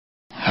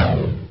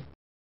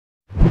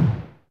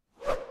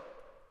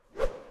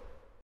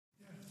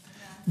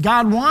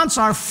God wants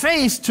our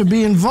faith to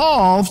be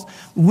involved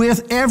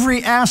with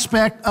every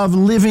aspect of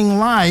living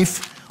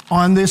life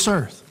on this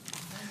earth.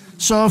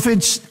 So if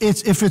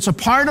it's a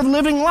part of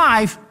living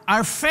life,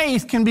 our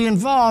faith can be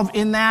involved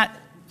in that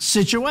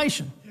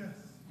situation.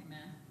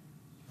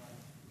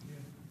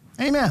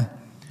 Amen.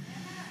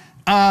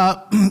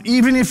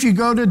 Even if you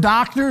go to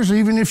doctors,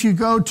 even if you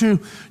go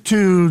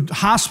to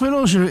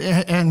hospitals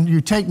and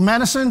you take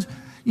medicines,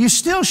 you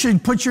still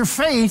should put your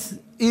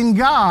faith in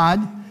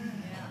God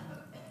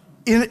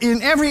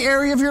in every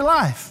area of your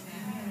life.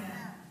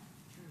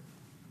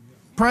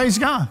 Praise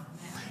God.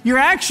 You're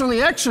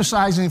actually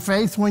exercising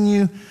faith when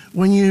you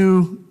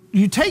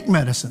take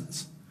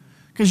medicines,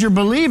 because you're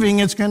believing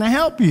it's going to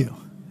help you.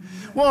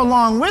 Well,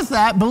 along with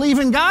that, believe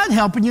in God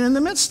helping you in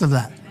the midst of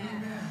that.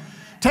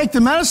 Take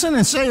the medicine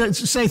and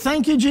say,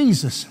 thank you,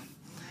 Jesus.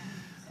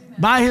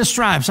 By his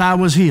stripes, I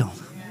was healed.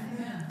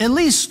 At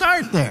least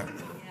start there.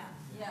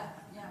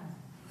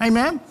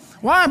 Amen?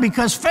 Why?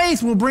 Because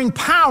faith will bring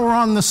power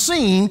on the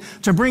scene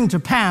to bring to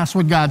pass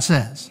what God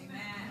says.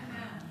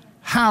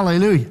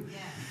 Hallelujah.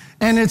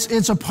 And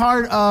it's a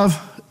part of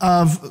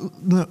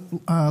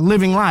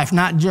living life,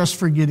 not just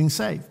for getting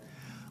saved.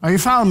 Are you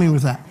following me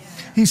with that?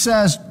 He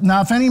says,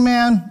 now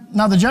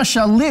the just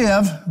shall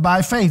live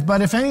by faith.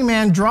 But if any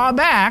man draw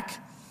back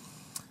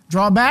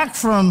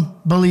from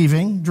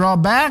believing, draw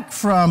back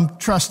from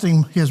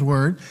trusting his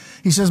word,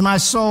 he says, my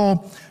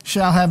soul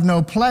shall have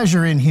no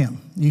pleasure in him.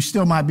 You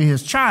still might be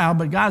his child,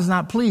 but God's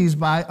not pleased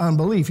by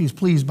unbelief. He's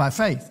pleased by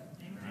faith.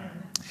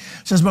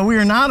 It says, but we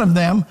are not of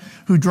them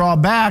who draw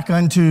back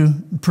unto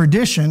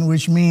perdition,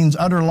 which means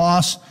utter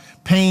loss,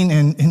 pain,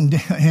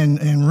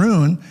 and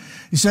ruin.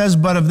 He says,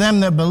 but of them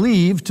that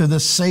believe to the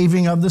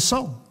saving of the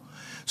soul.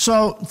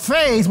 So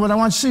faith, what I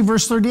want you to see,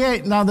 verse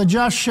 38, now the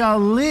just shall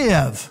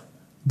live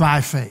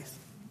by faith.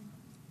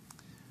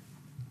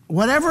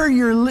 Whatever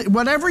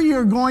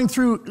you're going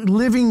through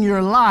living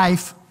your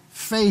life,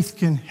 faith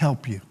can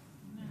help you.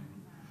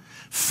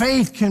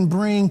 Faith can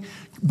bring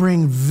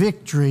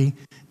victory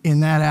in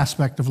that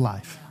aspect of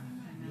life.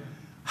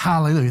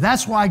 Hallelujah.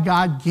 That's why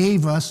God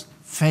gave us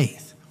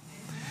faith.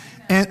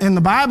 And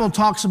the Bible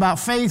talks about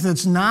faith.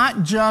 It's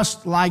not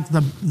just like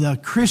the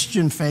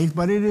Christian faith,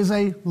 but it is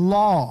a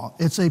law.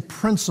 It's a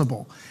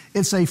principle.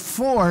 It's a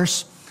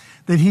force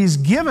that he's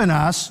given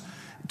us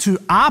to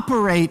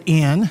operate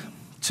in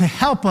to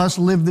help us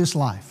live this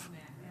life.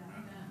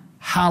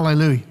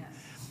 Hallelujah.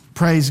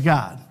 Praise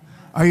God.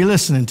 Are you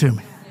listening to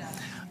me?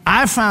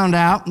 I found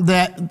out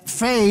that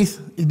faith,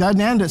 it doesn't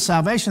end at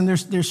salvation.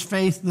 There's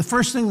faith. The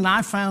first thing that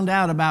I found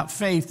out about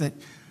faith that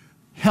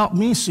helped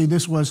me see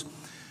this was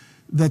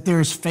that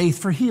there's faith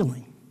for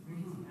healing.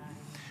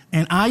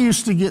 And I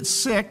used to get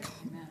sick,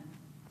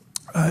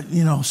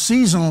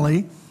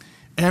 seasonally,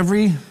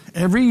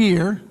 every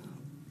year,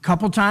 a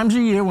couple times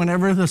a year,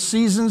 whenever the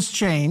seasons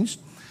changed.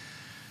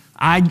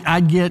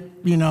 I'd get,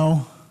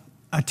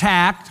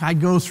 attacked. I'd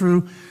go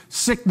through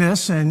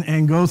sickness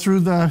and go through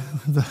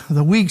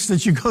the weeks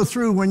that you go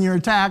through when you're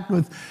attacked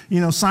with,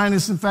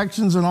 sinus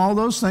infections and all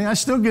those things. I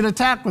still get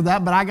attacked with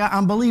that, but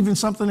I'm believing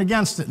something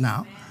against it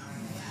now.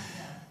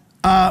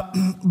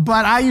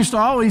 But I used to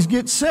always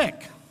get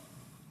sick.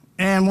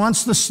 And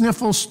once the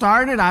sniffles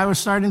started, I would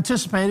start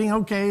anticipating,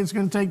 okay, it's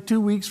going to take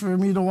 2 weeks for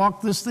me to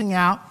walk this thing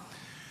out.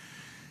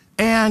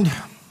 And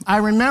I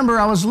remember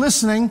I was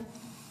listening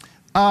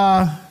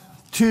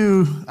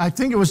to, I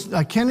think it was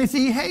Kenneth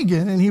E.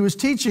 Hagin, and he was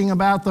teaching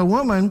about the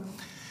woman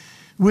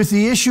with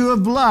the issue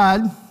of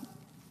blood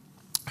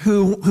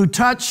who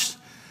touched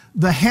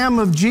the hem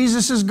of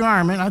Jesus'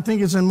 garment. I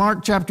think it's in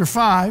Mark chapter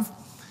 5.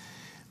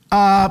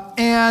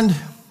 And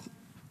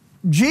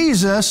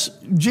Jesus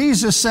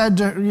said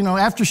to her,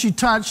 after she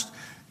touched,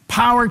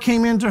 power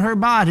came into her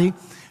body.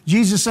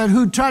 Jesus said,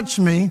 who touched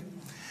me?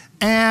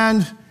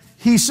 And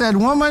he said,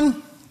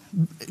 woman,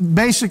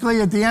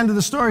 basically at the end of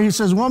the story, he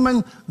says,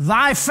 woman,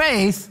 thy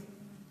faith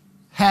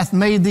hath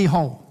made thee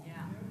whole. Yeah.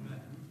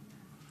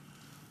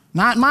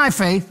 Not my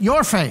faith,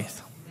 your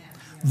faith. Yeah.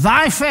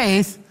 Thy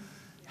faith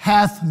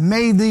hath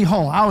made thee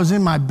whole. I was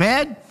in my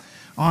bed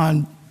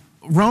on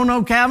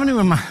Roanoke Avenue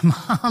in my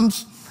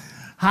mom's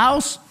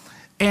house,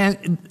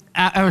 and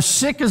I was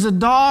sick as a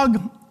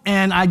dog,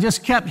 and I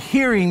just kept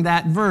hearing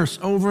that verse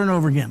over and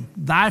over again.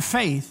 Thy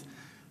faith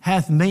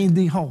hath made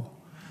thee whole.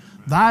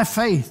 Thy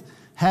faith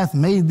hath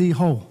made thee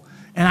whole.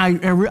 And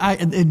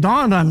it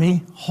dawned on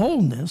me,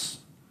 wholeness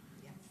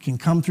can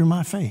come through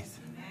my faith.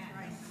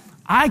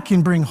 I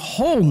can bring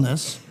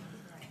wholeness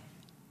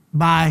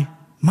by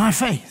my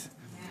faith.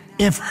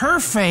 If her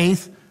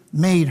faith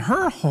made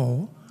her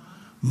whole,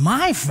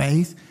 my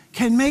faith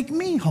can make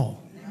me whole.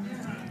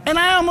 And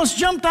I almost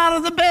jumped out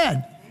of the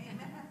bed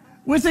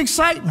with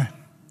excitement.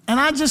 And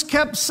I just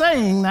kept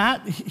saying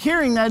that,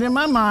 hearing that in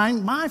my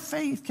mind, my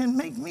faith can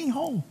make me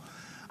whole.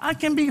 I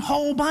can be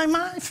whole by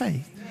my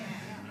faith.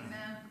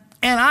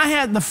 And I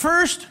had the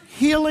first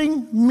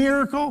healing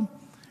miracle,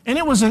 and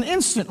it was an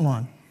instant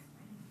one.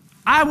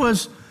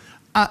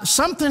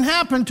 Something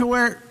happened to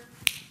where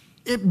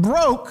it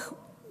broke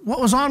what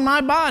was on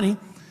my body,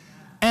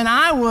 and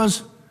I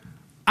was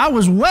I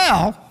was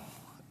well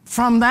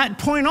from that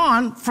point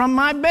on, from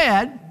my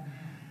bed.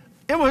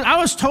 I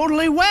was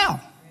totally well.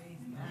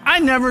 I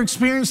never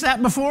experienced that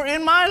before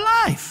in my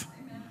life.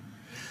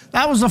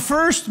 That was the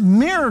first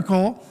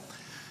miracle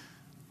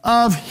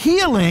of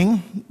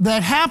healing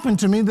that happened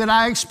to me that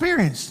I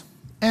experienced.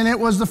 And it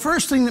was the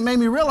first thing that made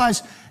me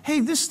realize, hey,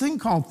 this thing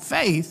called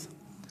faith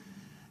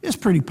is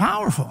pretty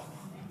powerful.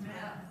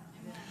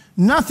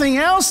 Nothing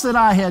else that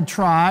I had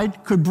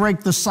tried could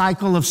break the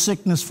cycle of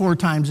sickness 4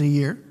 times a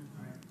year.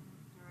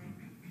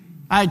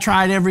 I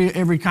tried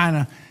every kind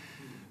of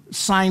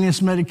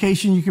sinus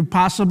medication you could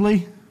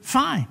possibly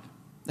find.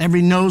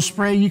 Every nose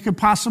spray you could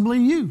possibly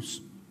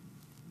use.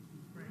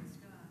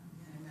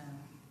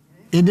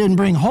 It didn't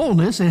bring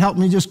wholeness. It helped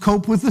me just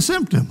cope with the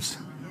symptoms.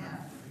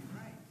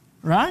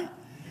 Right?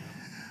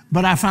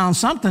 But I found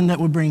something that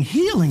would bring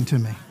healing to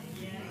me.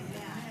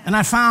 And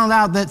I found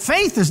out that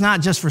faith is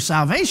not just for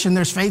salvation.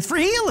 There's faith for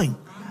healing.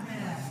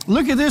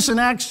 Look at this in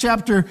Acts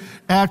chapter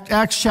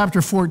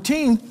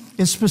 14.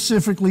 It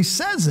specifically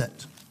says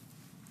it.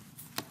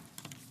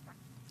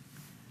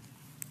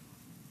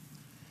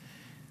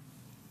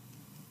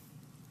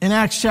 In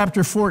Acts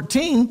chapter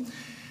 14,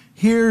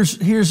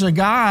 here's a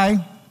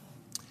guy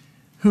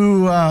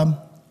who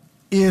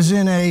is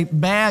in a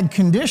bad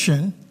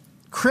condition,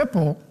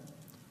 crippled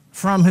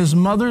from his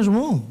mother's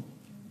womb.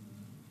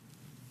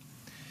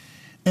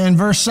 In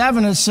verse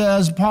 7 it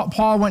says,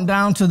 Paul went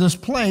down to this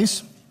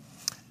place,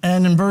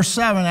 and in verse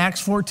 7,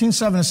 Acts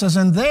 14:7, it says,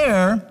 and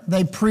there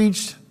they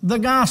preached the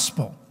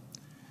gospel.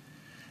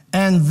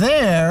 And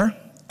there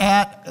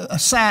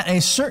sat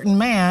a certain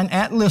man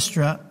at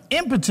Lystra,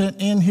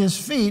 impotent in his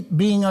feet,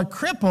 being a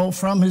cripple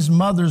from his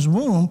mother's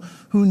womb,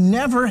 who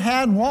never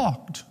had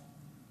walked.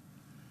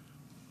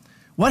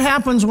 What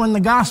happens when the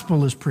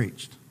gospel is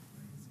preached?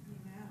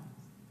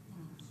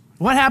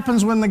 What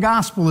happens when the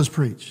gospel is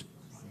preached?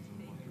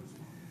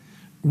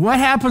 What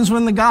happens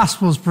when the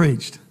gospel is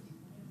preached?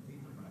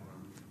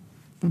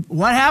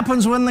 What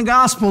happens when the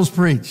gospel is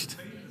preached?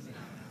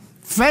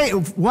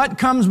 Faith. What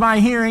comes by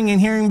hearing, and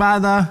hearing by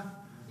the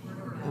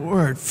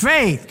word?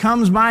 Faith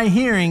comes by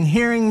hearing,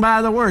 hearing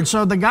by the word.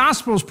 So the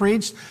gospel is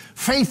preached,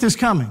 faith is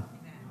coming.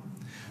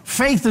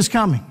 Faith is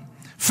coming.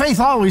 Faith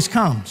always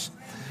comes.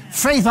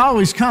 Faith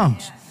always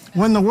comes.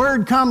 When the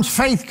word comes,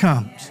 faith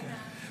comes.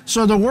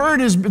 So the word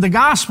is, the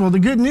gospel, the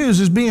good news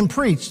is being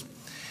preached.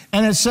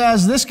 And it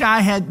says this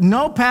guy had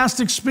no past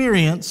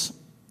experience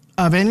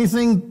of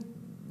anything,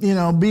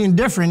 being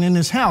different in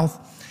his health.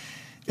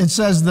 It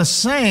says the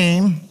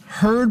same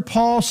heard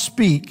Paul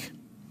speak,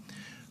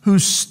 who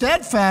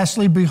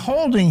steadfastly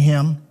beholding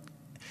him,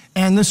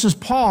 and this is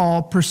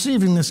Paul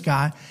perceiving this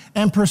guy,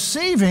 and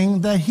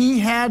perceiving that he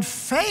had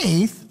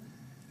faith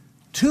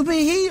to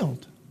be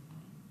healed.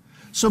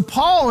 So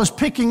Paul is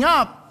picking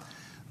up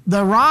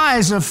the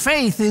rise of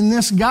faith in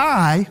this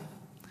guy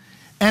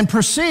and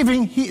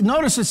perceiving,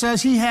 notice it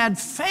says he had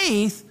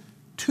faith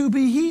to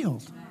be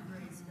healed.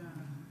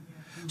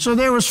 So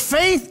there was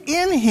faith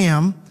in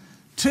him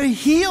to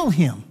heal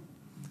him.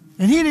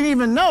 And he didn't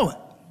even know it.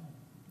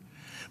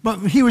 But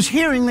he was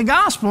hearing the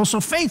gospel,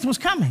 so faith was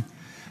coming.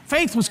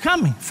 Faith was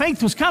coming.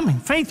 Faith was coming.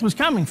 Faith was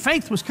coming.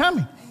 Faith was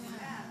coming.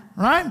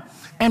 Right?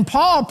 And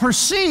Paul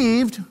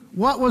perceived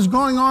what was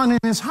going on in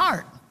his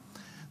heart,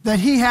 that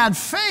he had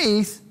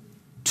faith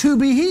to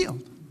be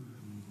healed.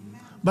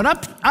 But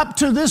up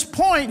to this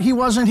point, he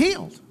wasn't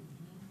healed.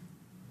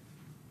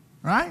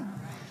 Right?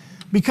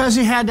 Because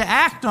he had to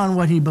act on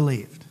what he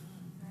believed.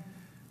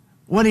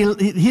 What he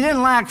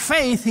didn't lack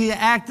faith, he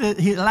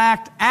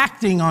lacked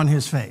acting on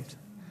his faith.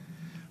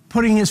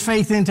 Putting his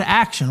faith into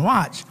action.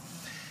 Watch.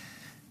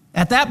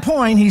 At that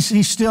point,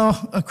 he's still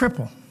a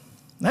cripple.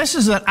 This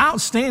is an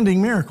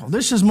outstanding miracle.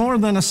 This is more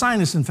than a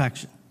sinus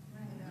infection.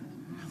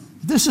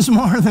 This is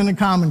more than a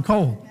common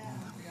cold.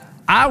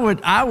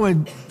 I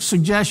would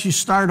suggest you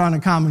start on a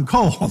common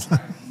cold.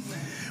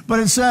 But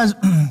it says,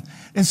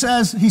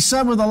 he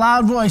said with a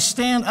loud voice,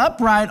 stand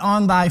upright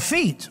on thy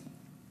feet.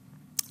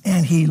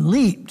 And he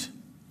leaped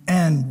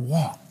and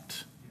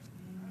walked.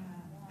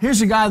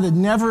 Here's a guy that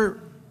never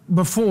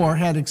before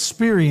had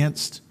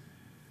experienced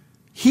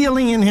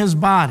healing in his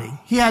body.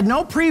 He had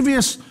no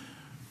previous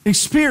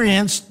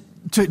experience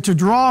to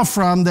draw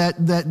from that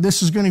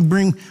this is going to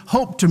bring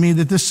hope to me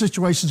that this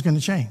situation is going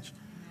to change.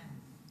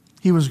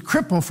 He was a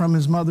cripple from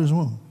his mother's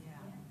womb.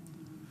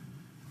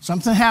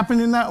 Something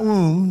happened in that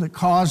womb that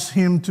caused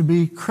him to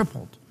be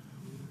crippled.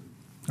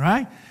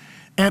 Right?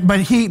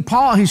 But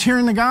he's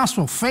hearing the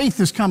gospel. Faith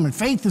is coming.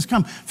 Faith is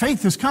coming.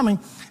 Faith is coming.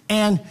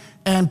 And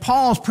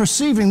Paul's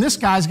perceiving this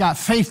guy's got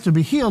faith to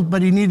be healed,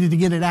 but he needed to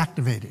get it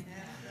activated.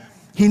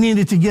 He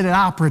needed to get it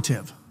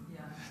operative.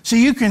 So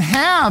you can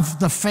have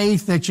the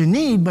faith that you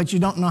need, but you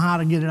don't know how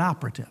to get it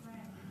operative.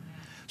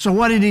 So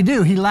what did he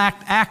do? He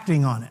lacked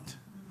acting on it.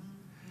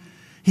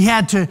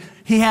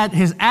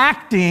 His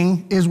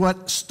acting is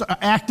what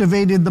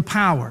activated the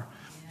power.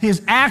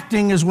 His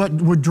acting is what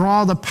would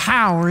draw the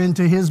power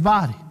into his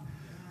body.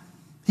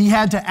 He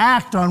had to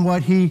act on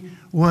what he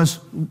was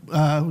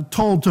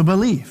told to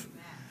believe,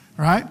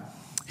 right?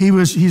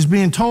 He's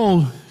being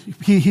told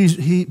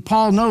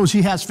Paul knows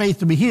he has faith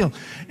to be healed.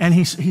 And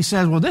he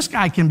says, well, this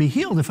guy can be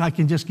healed if I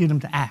can just get him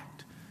to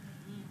act.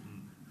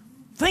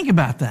 Think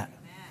about that.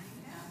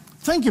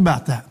 Think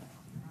about that.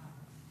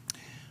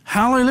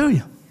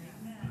 Hallelujah.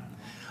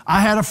 I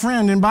had a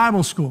friend in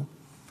Bible school,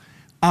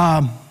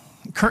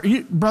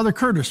 Brother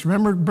Curtis.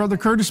 Remember Brother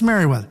Curtis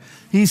Merriweather?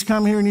 He's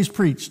come here and he's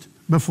preached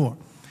before.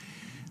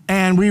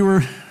 And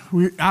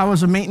I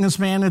was a maintenance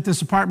man at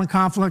this apartment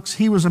complex.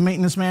 He was a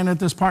maintenance man at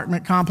this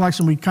apartment complex,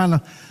 and we kind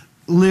of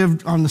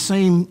lived on the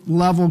same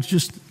level,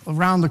 just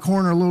around the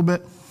corner a little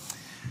bit.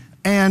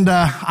 And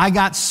I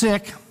got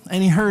sick,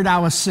 and he heard I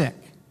was sick.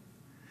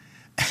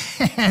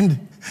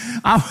 And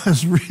I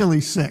was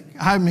really sick.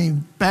 I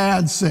mean,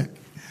 bad sick.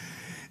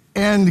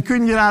 And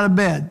couldn't get out of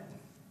bed.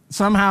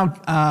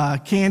 Somehow,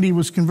 Candy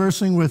was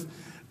conversing with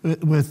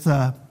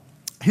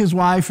his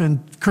wife,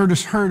 and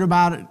Curtis heard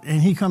about it,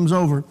 and he comes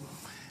over.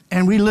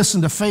 And we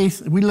listened to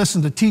faith. We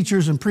listened to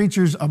teachers and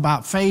preachers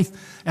about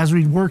faith as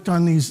we worked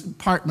on these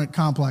apartment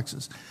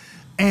complexes.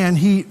 And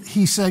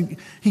he said,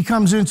 he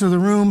comes into the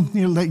room,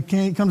 he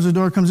comes to the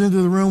door, comes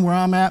into the room where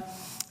I'm at,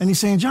 and he's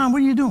saying, John,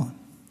 what are you doing?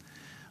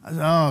 I said,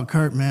 oh,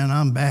 Kurt, man,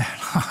 I'm bad.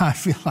 I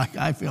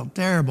feel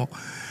terrible.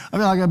 I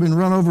feel like I've been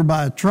run over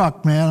by a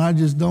truck, man. I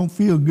just don't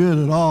feel good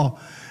at all.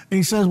 And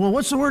he says, well,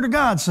 what's the word of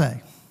God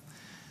say?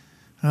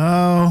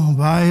 Oh,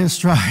 by his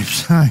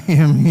stripes I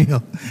am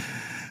healed.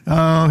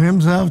 Oh,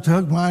 himself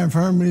took my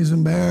infirmities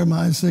and bare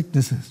my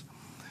sicknesses.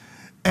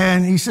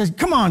 And he says,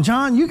 come on,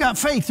 John, you got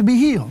faith to be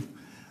healed.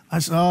 I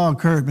said, oh,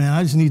 Kurt, man,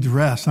 I just need to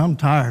rest. I'm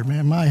tired,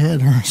 man. My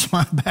head hurts,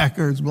 my back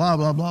hurts, blah,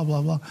 blah, blah,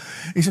 blah, blah.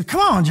 He said, come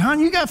on, John,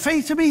 you got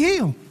faith to be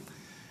healed.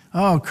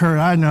 Oh, Kurt,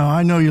 I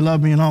know you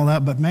love me and all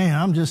that, but man,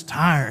 I'm just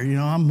tired.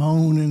 I'm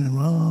moaning and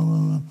blah, blah,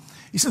 blah.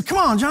 He said, come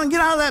on, John,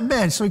 get out of that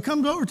bed. So he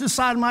comes over to the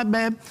side of my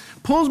bed,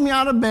 pulls me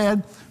out of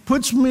bed,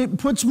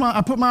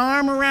 I put my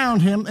arm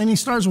around him, and he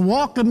starts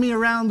walking me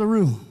around the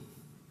room.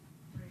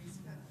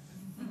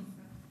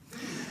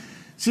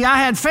 See, I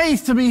had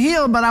faith to be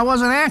healed, but I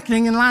wasn't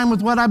acting in line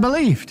with what I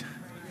believed.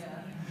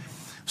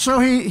 So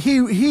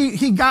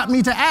he got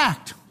me to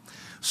act.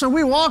 So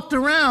we walked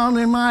around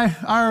in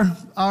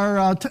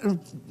our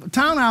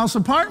townhouse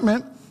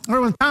apartment,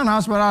 or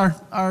townhouse, but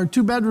our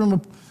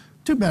two-bedroom,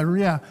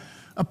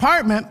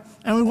 apartment.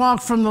 And we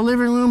walked from the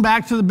living room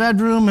back to the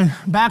bedroom and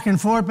back and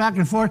forth.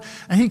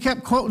 And he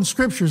kept quoting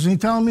scriptures. And he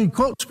telling me,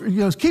 he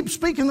goes, keep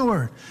speaking the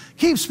word.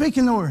 Keep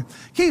speaking the word.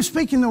 Keep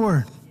speaking the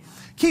word.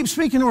 Keep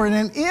speaking the word.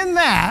 And in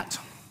that,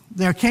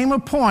 there came a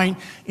point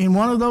in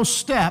one of those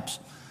steps,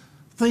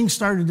 things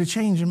started to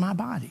change in my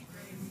body.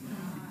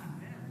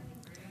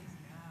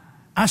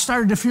 I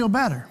started to feel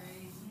better.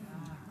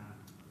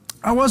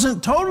 I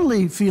wasn't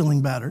totally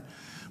feeling better,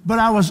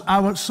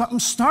 but something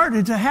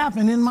started to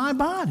happen in my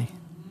body.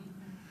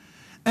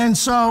 And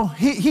so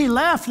he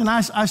left, and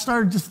I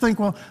started to think,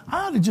 well,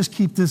 I ought to just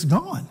keep this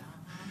going.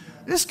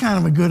 This is kind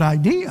of a good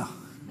idea.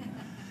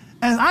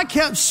 And I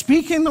kept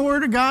speaking the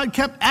word of God,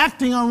 kept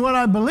acting on what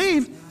I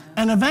believed,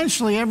 and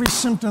eventually every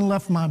symptom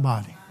left my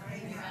body.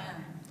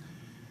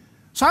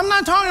 So I'm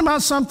not talking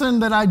about something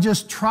that I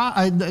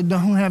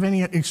don't have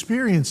any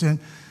experience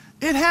in.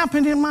 It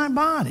happened in my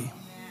body.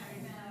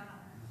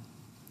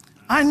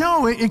 I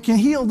know it can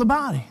heal the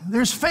body.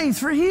 There's faith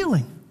for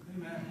healing.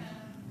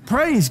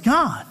 Praise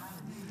God.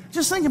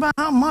 Just think about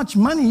how much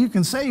money you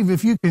can save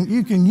if you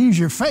can use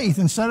your faith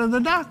instead of the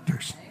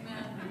doctors.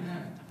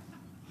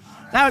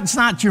 That's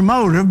not your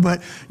motive,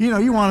 but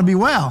you want to be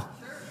well.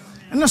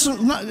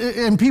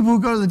 And people who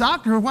go to the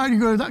doctor, why do you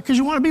go to the doctor? Because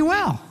you want to be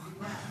well.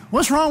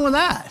 What's wrong with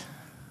that?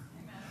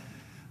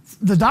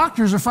 The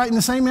doctors are fighting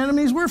the same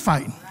enemies we're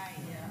fighting.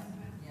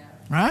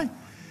 Right?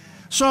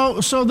 So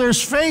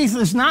there's faith.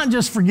 It's not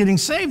just for getting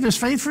saved. There's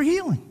faith for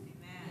healing.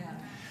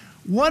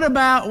 What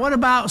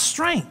about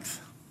strength?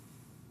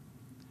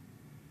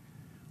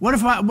 What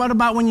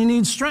about when you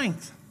need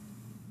strength?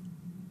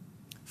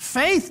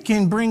 Faith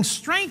can bring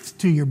strength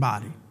to your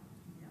body.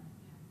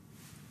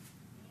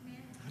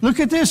 Look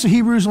at this,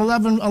 Hebrews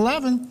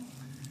 11:11.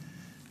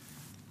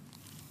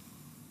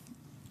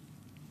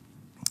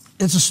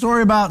 It's a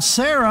story about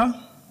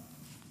Sarah.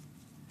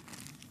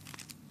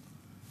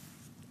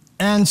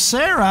 And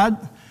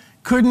Sarah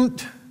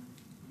couldn't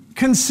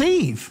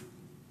conceive.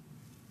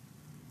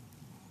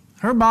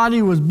 Her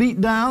body was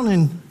beat down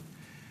and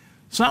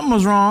something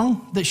was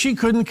wrong that she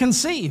couldn't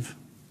conceive.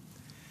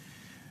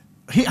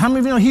 How many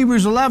of you know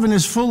Hebrews 11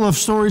 is full of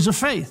stories of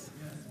faith?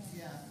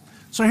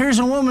 So here's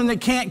a woman that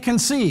can't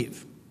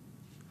conceive.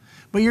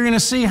 But you're going to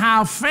see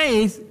how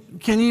faith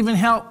can even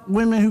help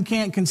women who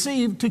can't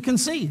conceive to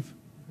conceive.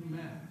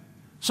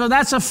 So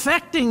that's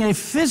affecting a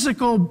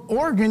physical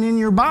organ in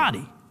your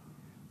body,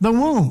 the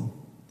womb.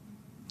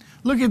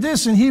 Look at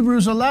this in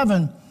Hebrews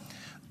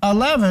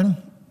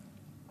 11:11.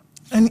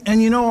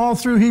 And you know all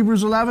through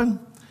Hebrews 11,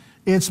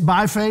 it's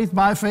by faith,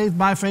 by faith,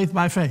 by faith,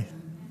 by faith.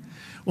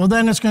 Well,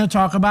 then it's going to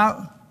talk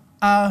about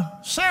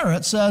Sarah.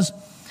 It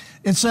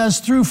says,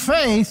 through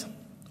faith,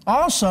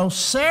 also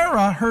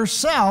Sarah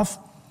herself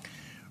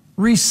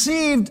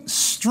received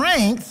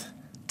strength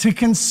to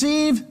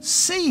conceive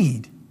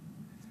seed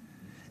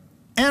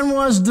and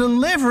was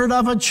delivered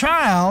of a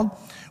child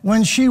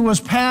when she was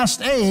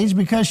past age,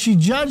 because she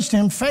judged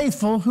him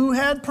faithful who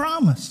had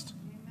promised.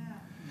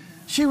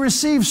 She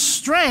received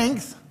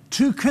strength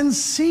to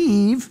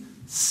conceive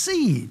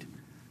seed.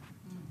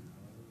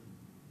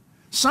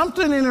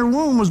 Something in her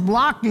womb was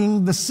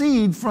blocking the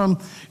seed from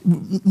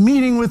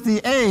meeting with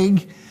the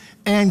egg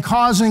and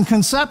causing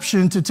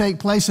conception to take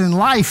place and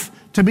life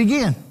to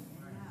begin.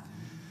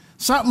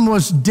 Something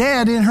was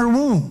dead in her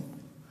womb.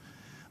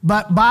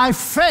 But by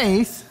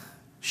faith,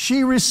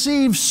 she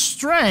received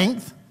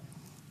strength.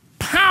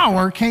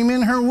 Power came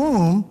in her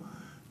womb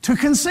to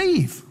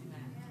conceive.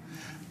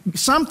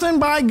 Something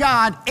by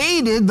God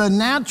aided the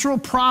natural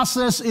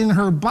process in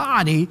her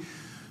body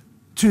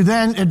to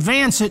then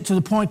advance it to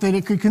the point that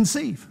it could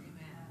conceive.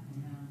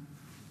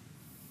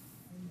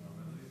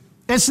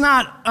 It's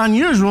not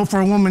unusual for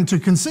a woman to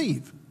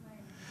conceive,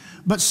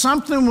 but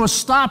something was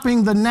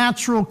stopping the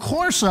natural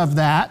course of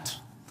that,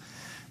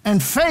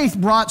 and faith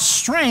brought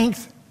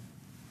strength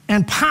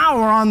and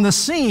power on the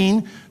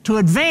scene to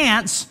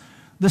advance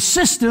the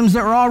systems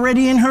that were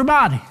already in her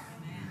body.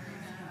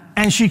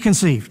 And she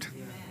conceived.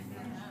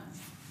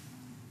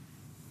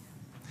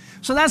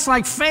 So that's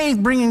like faith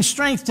bringing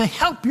strength to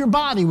help your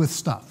body with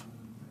stuff.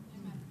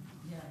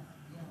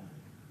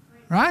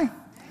 Right?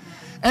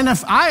 And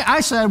if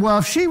I said, well,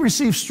 if she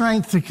receives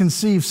strength to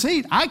conceive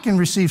seed, I can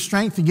receive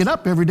strength to get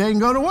up every day and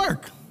go to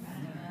work.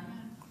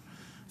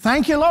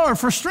 Thank you, Lord,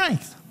 for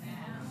strength.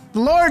 The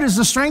Lord is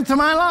the strength of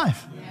my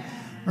life.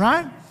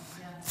 Right?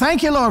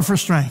 Thank you, Lord, for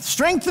strength.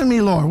 Strengthen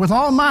me, Lord, with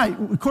all might,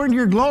 according to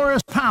your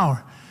glorious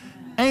power.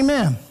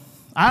 Amen.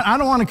 I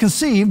don't want to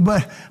conceive,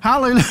 but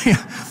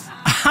hallelujah.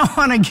 I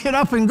want to get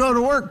up and go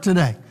to work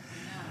today.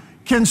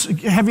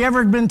 Have you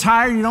ever been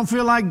tired? You don't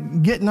feel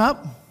like getting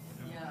up?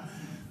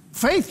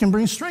 Faith can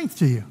bring strength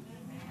to you.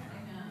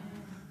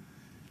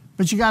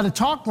 But you got to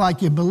talk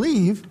like you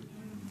believe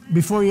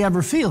before you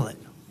ever feel it.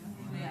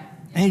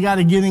 And you got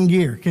to get in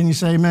gear. Can you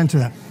say amen to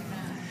that?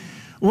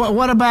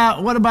 What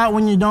about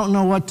when you don't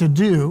know what to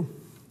do?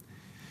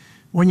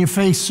 When you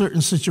face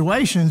certain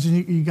situations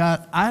and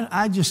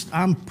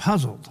I'm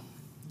puzzled.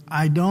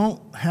 I don't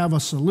have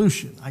a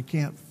solution. I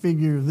can't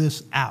figure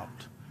this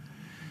out.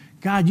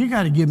 God, you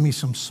got to give me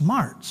some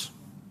smarts.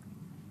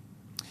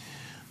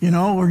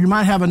 Or you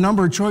might have a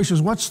number of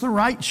choices. What's the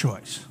right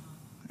choice?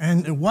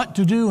 And what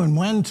to do and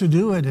when to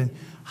do it and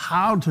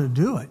how to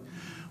do it.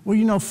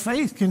 Well,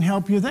 faith can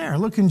help you there.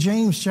 Look in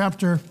James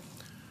chapter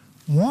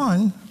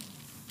 1.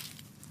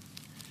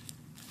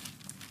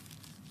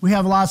 We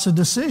have lots of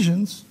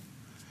decisions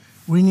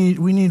we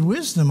need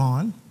wisdom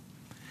on.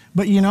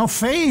 But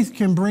faith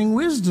can bring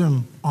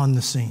wisdom on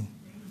the scene.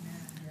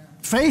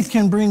 Faith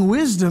can bring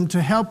wisdom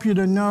to help you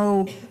to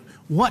know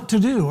what to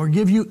do or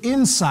give you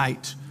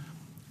insight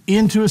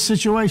into a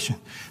situation.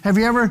 Have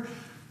you ever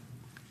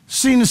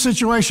seen a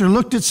situation or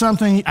looked at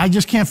something, I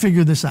just can't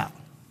figure this out.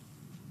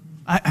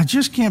 I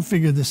just can't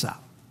figure this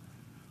out.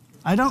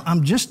 I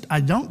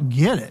don't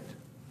get it.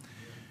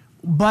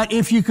 But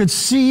if you could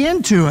see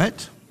into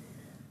it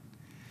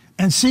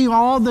and see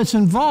all that's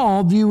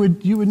involved, you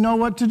would know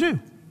what to do.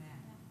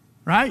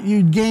 Right?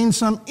 You'd gain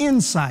some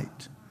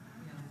insight.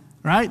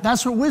 Right?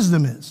 That's what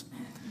wisdom is.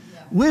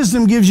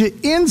 Wisdom gives you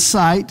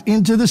insight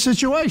into the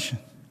situation.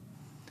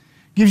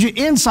 Gives you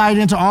insight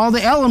into all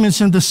the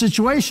elements in the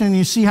situation, and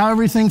you see how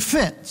everything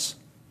fits.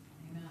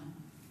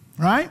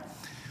 Right?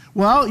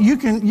 Well, you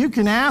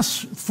can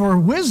ask for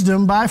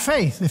wisdom by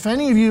faith. If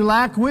any of you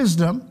lack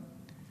wisdom,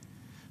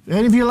 if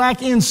any of you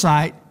lack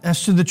insight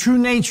as to the true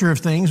nature of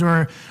things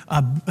or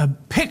a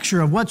picture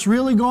of what's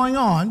really going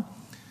on,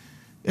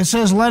 it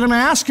says, let him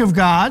ask of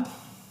God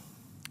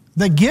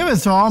that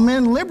giveth to all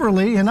men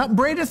liberally and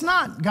upbraideth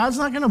not. God's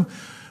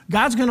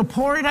going to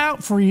pour it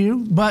out for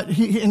you, but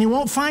he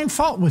won't find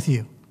fault with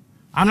you.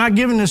 I'm not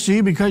giving this to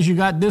you because you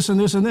got this and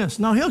this and this.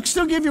 No, he'll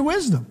still give you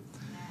wisdom.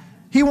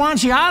 He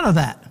wants you out of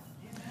that.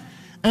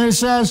 And it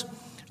says,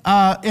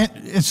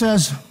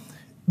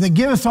 that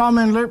giveth all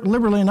men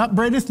liberally and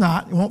upbraideth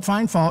not, he won't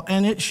find fault,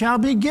 and it shall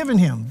be given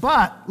him.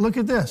 But, look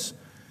at this,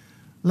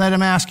 let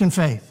him ask in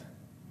faith.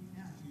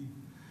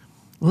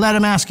 Let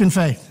him ask in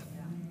faith.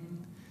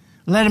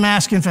 Let him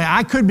ask in faith.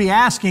 I could be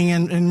asking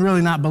and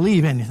really not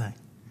believe anything.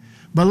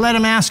 But let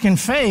him ask in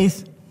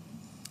faith,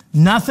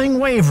 nothing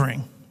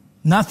wavering,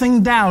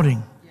 nothing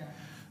doubting,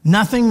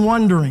 nothing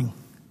wondering.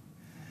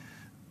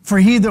 For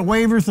he that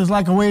wavereth is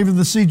like a wave of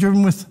the sea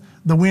driven with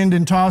the wind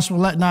and tossed.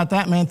 Well, let not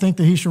that man think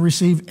that he shall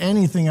receive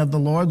anything of the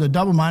Lord. The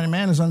double-minded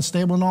man is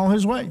unstable in all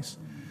his ways.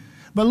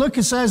 But look,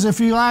 it says, if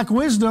you lack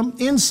wisdom,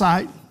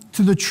 insight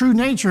to the true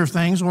nature of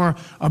things, or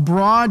a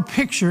broad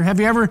picture.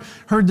 Have you ever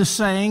heard the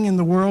saying in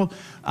the world,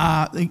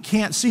 they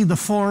can't see the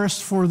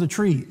forest for the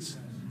trees?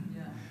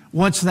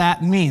 What's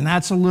that mean?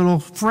 That's a little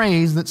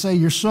phrase that say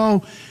you're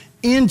so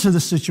into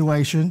the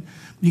situation,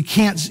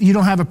 you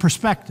don't have a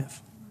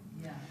perspective.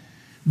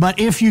 But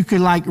if you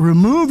could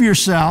remove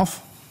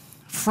yourself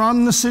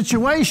from the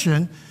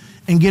situation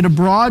and get a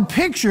broad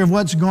picture of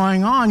what's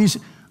going on, you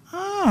say,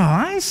 oh,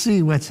 I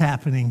see what's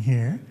happening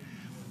here.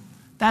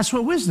 That's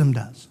what wisdom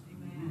does.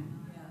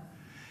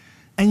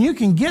 And you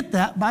can get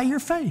that by your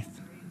faith.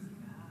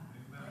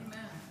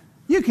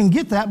 You can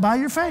get that by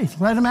your faith.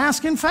 Let him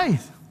ask in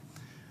faith.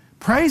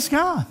 Praise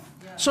God.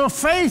 So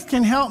faith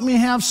can help me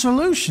have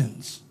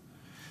solutions.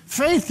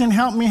 Faith can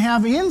help me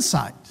have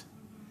insight.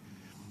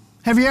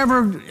 Have you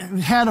ever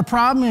had a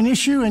problem, an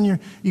issue, and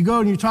you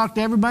go and you talk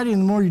to everybody,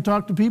 and the more you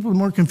talk to people, the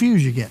more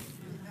confused you get?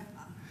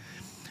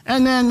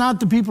 And then not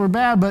the people are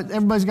bad, but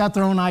everybody's got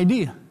their own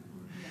idea.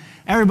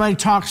 Everybody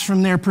talks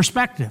from their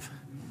perspective.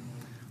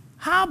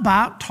 How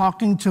about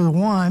talking to the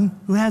one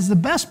who has the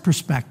best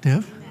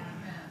perspective,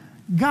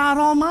 God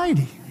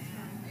Almighty?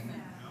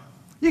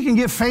 You can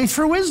get faith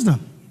for wisdom.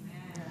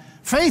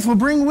 Faith will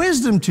bring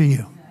wisdom to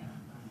you.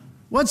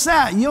 What's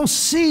that? You'll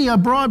see a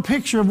broad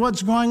picture of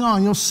what's going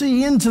on. You'll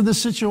see into the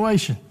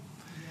situation.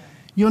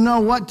 You'll know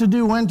what to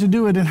do, when to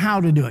do it, and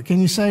how to do it.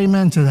 Can you say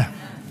amen to that?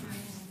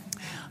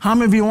 How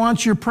many of you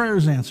want your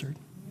prayers answered?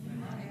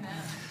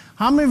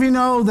 How many of you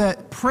know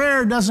that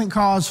prayer doesn't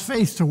cause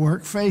faith to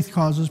work, faith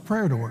causes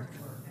prayer to work?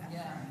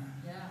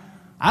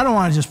 I don't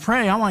want to just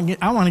pray, I want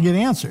to get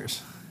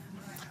answers.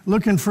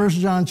 Look in 1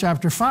 John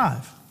chapter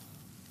 5.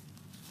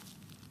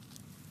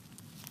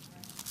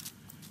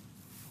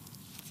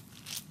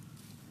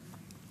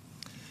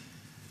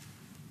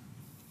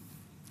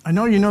 I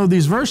know you know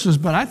these verses,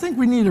 but I think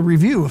we need a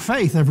review of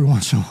faith every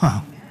once in a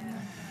while.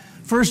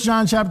 1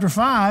 John chapter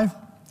 5,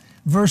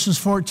 verses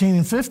 14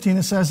 and 15,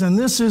 it says, and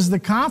this is the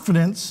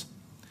confidence,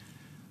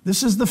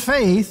 this is the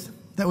faith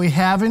that we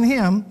have in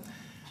him,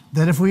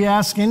 that if we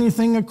ask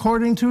anything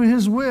according to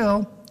his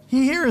will,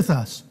 he heareth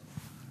us.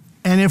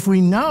 And if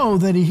we know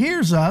that he hear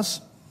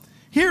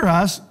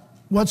us,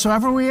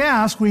 whatsoever we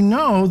ask, we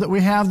know that we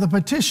have the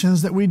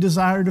petitions that we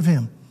desired of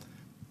him.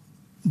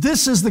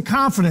 This is the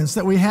confidence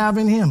that we have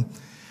in him,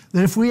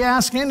 that if we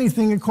ask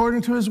anything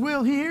according to his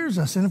will, he hears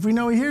us. And if we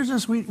know he hears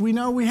us, we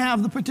know we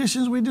have the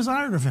petitions we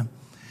desired of him.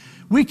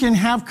 We can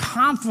have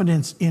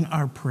confidence in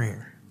our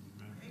prayer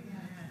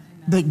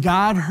that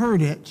God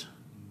heard it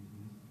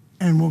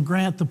and will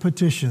grant the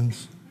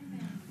petitions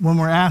when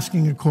we're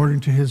asking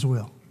according to his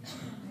will.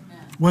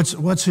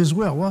 What's his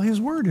will? Well, his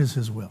word is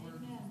his will.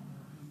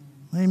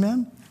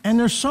 Amen? And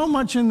there's so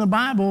much in the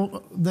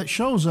Bible that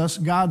shows us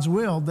God's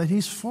will that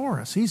he's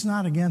for us. He's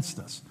not against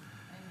us.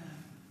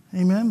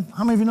 Amen?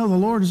 How many of you know the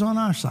Lord is on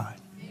our side?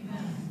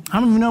 Amen.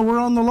 How many of you know we're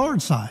on the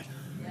Lord's side?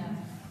 Yes.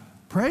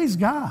 Praise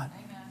God.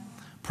 Amen.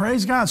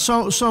 Praise God.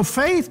 So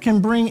faith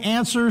can bring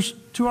answers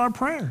to our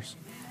prayers.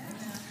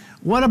 Amen.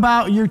 What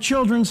about your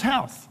children's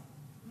health?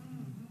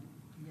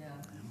 Yeah.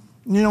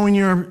 You know, when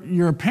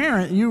you're a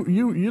parent,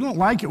 you don't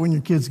like it when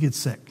your kids get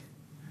sick.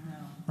 No.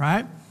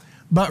 Right?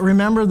 But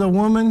remember the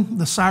woman,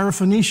 the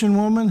Syrophoenician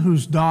woman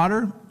whose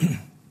daughter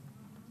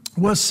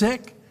was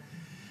sick?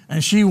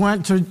 And she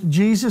went to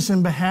Jesus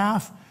in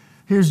behalf.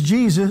 Here's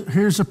Jesus.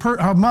 Here's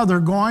a mother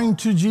going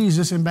to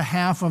Jesus in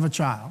behalf of her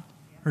child.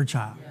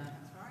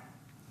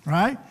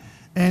 Right?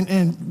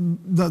 And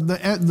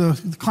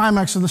the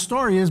climax of the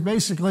story is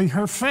basically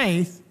her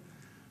faith,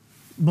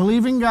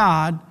 believing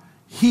God,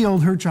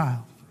 healed her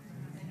child.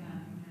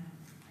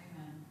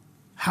 Amen.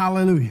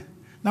 Hallelujah.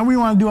 Now we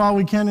want to do all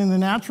we can in the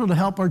natural to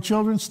help our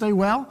children stay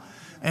well.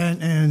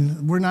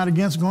 And we're not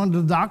against going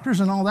to the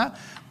doctors and all that.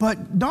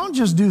 But don't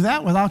just do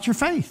that without your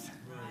faith.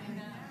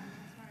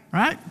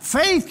 Right?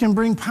 Faith can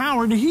bring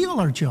power to heal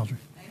our children.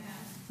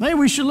 Maybe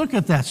we should look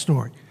at that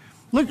story.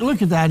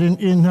 Look at that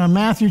in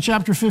Matthew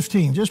chapter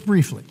 15, just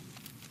briefly.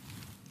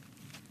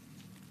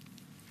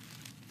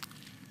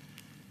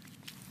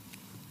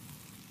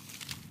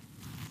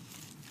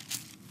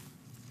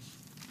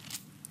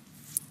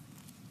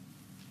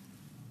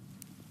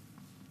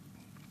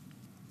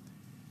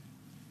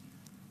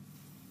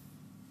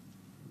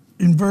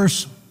 In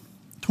verse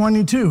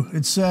 22,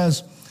 it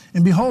says,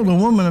 and behold, a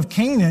woman of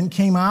Canaan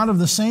came out of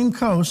the same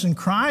coast and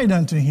cried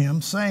unto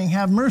him, saying,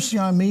 have mercy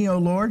on me, O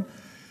Lord,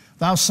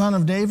 thou son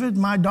of David.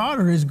 My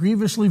daughter is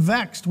grievously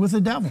vexed with the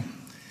devil.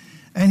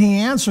 And he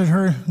answered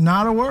her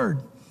not a word.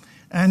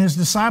 And his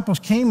disciples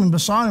came and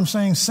besought him,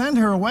 saying, send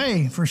her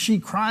away, for she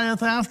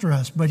crieth after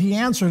us. But he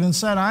answered and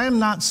said, I am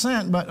not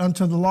sent but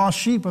unto the lost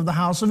sheep of the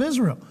house of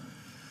Israel.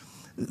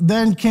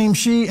 Then came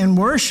she and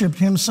worshipped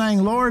him, saying,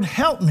 Lord,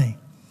 help me.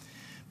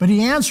 But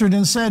he answered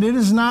and said, it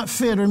is not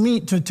fit or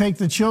meet to take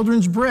the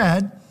children's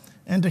bread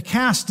and to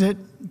cast it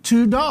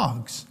to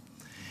dogs.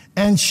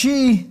 And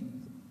she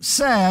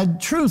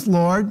said, truth,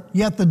 Lord,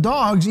 yet the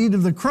dogs eat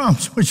of the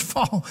crumbs which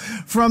fall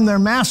from their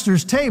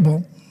master's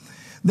table.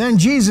 Then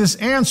Jesus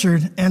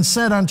answered and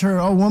said unto her,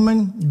 O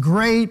woman,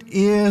 great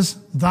is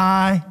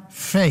thy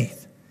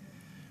faith.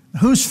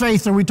 Whose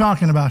faith are we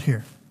talking about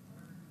here?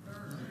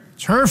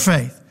 It's her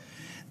faith.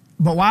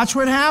 But watch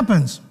what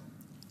happens.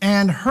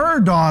 And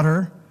her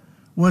daughter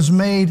was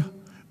made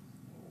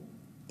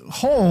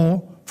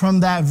whole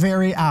from that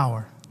very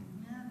hour.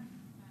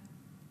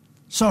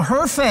 So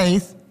her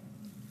faith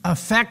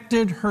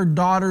affected her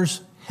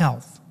daughter's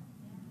health.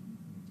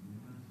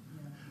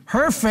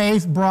 Her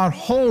faith brought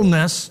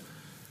wholeness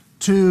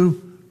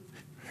to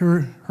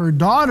her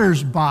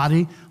daughter's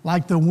body,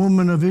 like the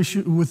woman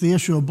with the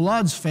issue of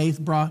blood's faith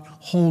brought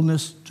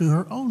wholeness to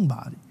her own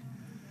body.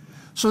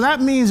 So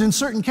that means in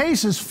certain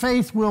cases,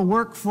 faith will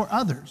work for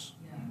others.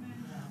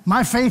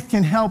 My faith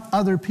can help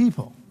other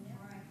people.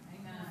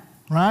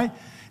 Right?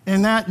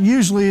 And that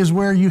usually is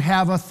where you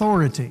have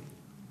authority.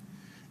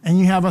 And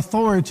you have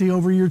authority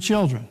over your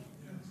children.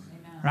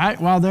 Right?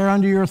 While they're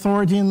under your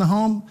authority in the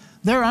home,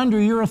 they're under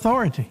your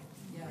authority.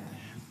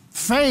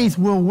 Faith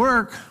will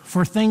work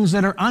for things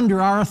that are under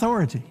our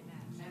authority.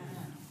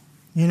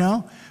 You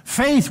know?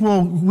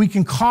 We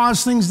can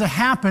cause things to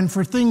happen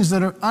for things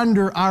that are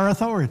under our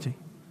authority.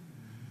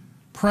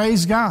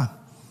 Praise God.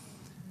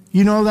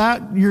 You know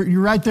that?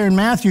 You're right there in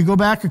Matthew. Go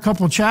back a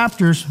couple of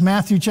chapters.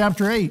 Matthew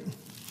chapter 8.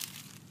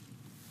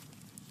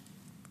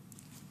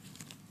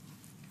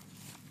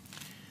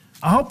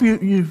 I hope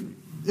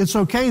it's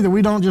okay that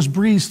we don't just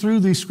breeze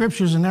through these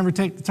scriptures and never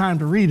take the time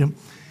to read them.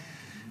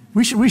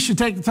 We should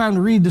take the time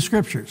to read the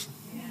scriptures.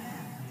 Yeah.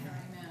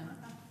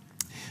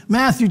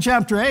 Matthew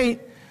chapter 8,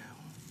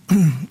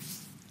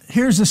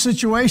 here's a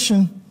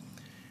situation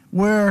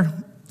where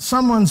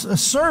someone's a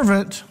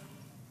servant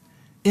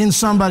in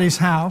somebody's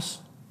house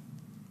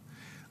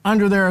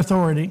under their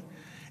authority.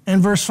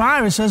 In verse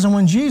 5 it says, and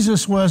when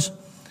Jesus was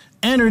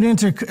entered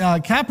into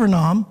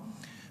Capernaum,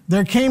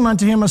 there came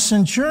unto him a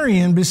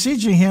centurion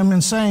beseeching him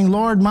and saying,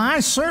 Lord, my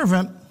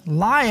servant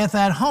lieth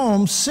at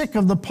home, sick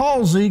of the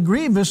palsy,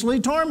 grievously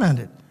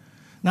tormented.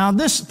 Now,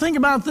 think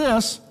about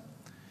this.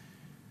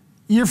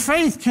 Your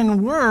faith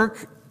can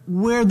work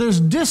where there's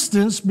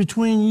distance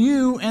between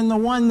you and the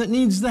one that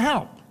needs the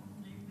help.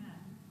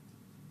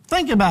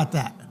 Think about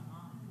that.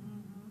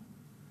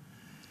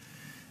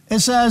 It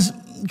says,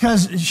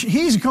 because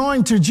he's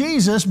going to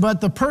Jesus,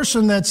 but the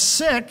person that's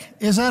sick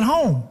is at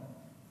home.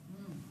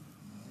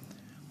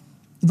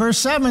 Verse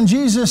 7,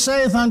 Jesus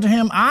saith unto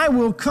him, I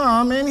will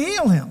come and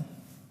heal him.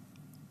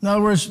 In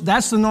other words,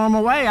 that's the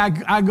normal way.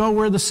 I go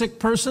where the sick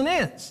person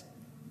is,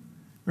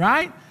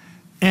 right?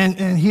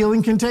 And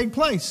healing can take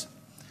place.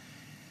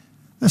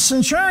 The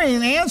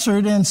centurion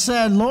answered and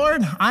said,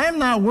 Lord, I am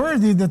not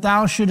worthy that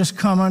thou shouldest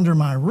come under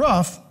my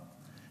roof.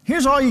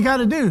 Here's all you got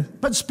to do.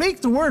 But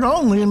speak the word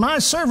only, and my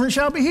servant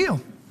shall be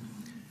healed.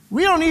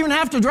 We don't even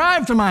have to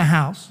drive to my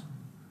house.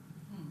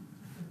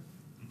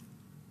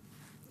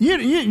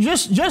 You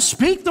just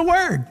speak the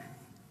word.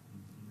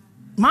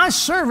 My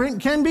servant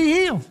can be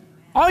healed.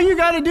 All you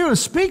got to do is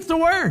speak the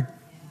word.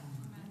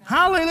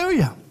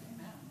 Hallelujah.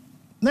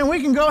 Then we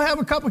can go have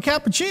a cup of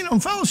cappuccino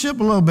and fellowship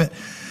a little bit.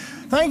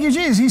 Thank you,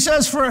 Jesus. He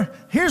says,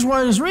 here's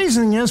what his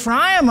reasoning is, for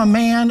I am a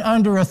man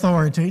under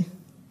authority,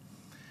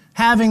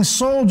 having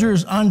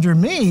soldiers under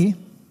me,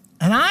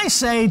 and I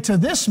say to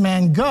this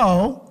man,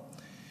 go,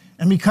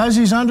 and because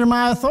he's under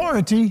my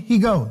authority, he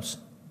goes.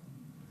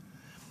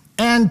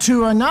 And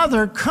to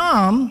another,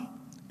 come,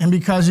 and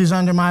because he's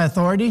under my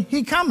authority,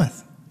 he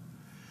cometh.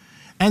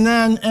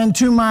 And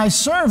to my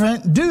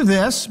servant, do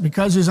this,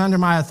 because he's under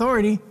my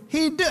authority,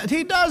 he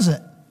does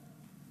it.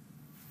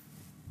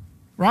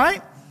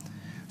 Right?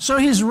 So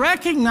he's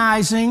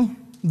recognizing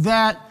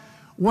that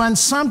when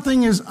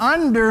something is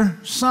under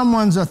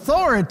someone's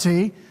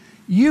authority,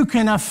 you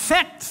can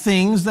affect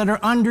things that are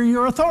under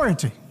your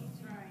authority.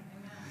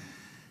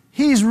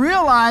 He's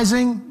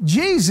realizing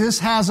Jesus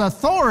has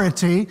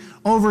authority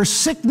over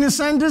sickness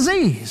and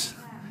disease,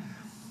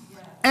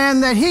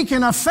 and that he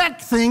can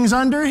affect things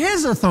under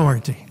his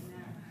authority.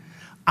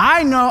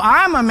 I know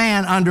I'm a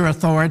man under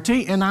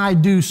authority, and I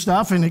do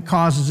stuff, and it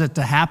causes it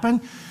to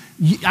happen.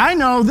 I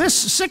know this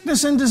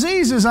sickness and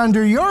disease is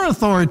under your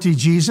authority,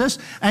 Jesus,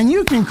 and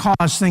you can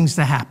cause things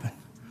to happen.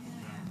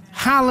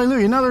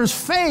 Hallelujah. In other words,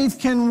 faith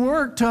can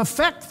work to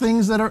affect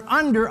things that are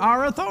under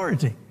our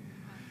authority.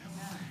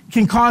 It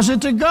can cause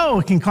it to go,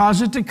 it can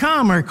cause it to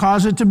come, or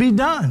cause it to be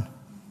done.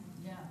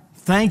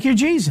 Thank you,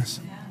 Jesus.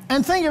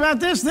 And think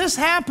about this. This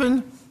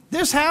happened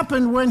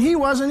when he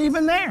wasn't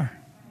even there.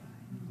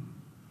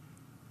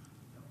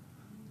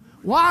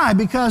 Why?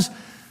 Because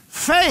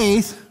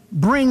faith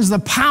brings the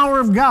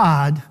power of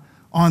God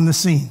on the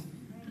scene,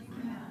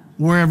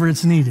 wherever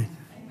it's needed.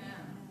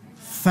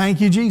 Thank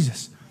you,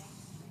 Jesus.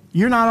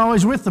 You're not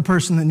always with the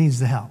person that needs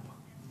the help,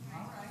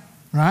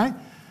 right?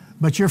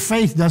 But your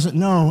faith doesn't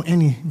know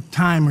any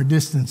time or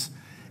distance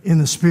in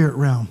the spirit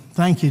realm.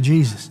 Thank you,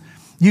 Jesus.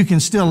 You can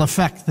still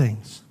affect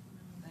things.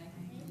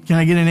 Can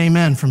I get an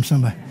amen from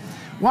somebody?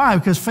 Why?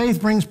 Because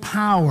faith brings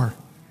power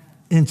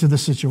into the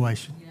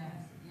situation.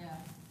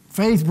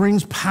 Faith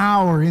brings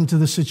power into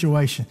the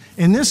situation.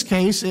 In this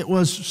case, it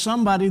was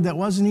somebody that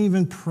wasn't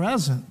even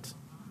present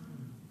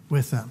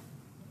with them.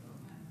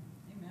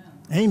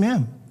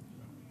 Amen.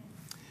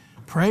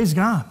 Praise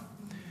God.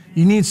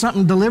 You need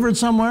something delivered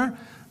somewhere?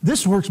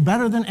 This works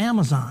better than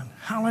Amazon.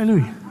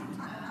 Hallelujah.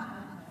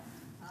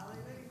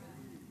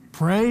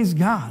 Praise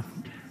God.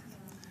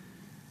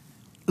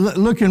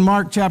 Look in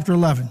Mark chapter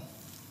 11.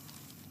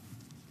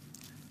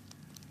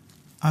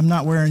 I'm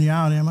not wearing you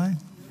out, am I?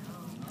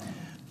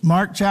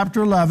 Mark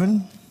chapter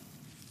 11,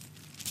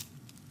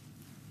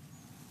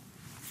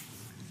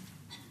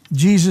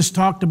 Jesus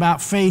talked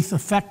about faith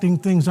affecting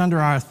things under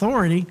our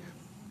authority.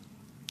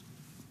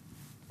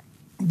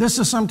 This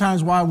is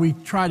sometimes why we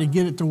try to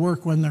get it to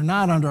work when they're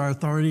not under our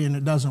authority and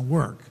it doesn't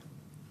work.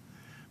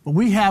 But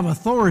we have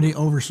authority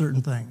over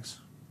certain things.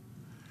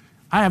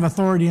 I have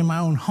authority in my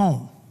own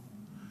home.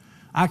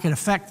 I can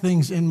affect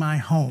things in my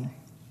home,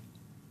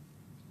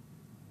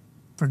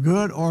 for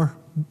good or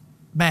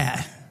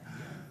bad,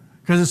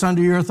 because it's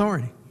under your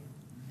authority.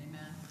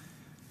 Amen.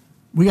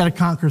 We got to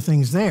conquer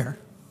things there.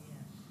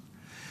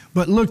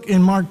 But look,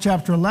 in Mark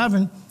chapter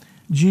 11,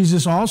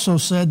 Jesus also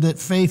said that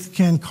faith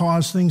can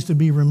cause things to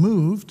be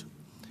removed.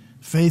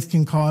 Faith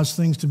can cause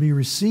things to be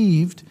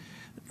received.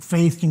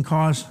 Faith can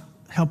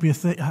help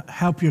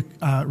you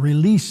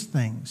release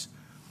things.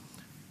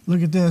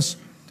 Look at this,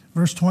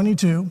 verse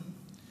 22.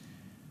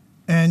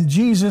 And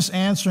Jesus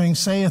answering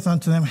saith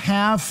unto them,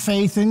 have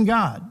faith in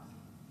God,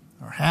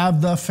 or have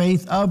the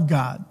faith of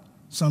God,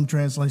 some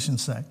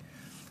translations say.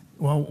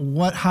 Well,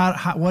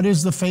 what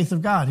is the faith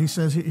of God? He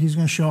says he's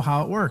going to show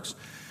how it works.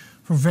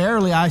 For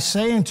verily I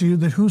say unto you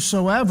that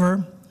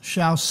whosoever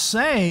shall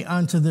say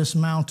unto this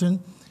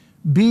mountain,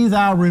 be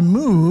thou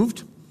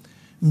removed,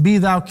 be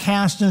thou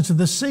cast into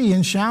the sea,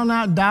 and shall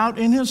not doubt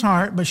in his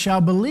heart, but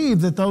shall believe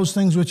that those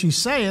things which he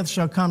saith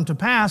shall come to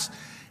pass,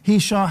 he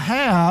shall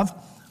have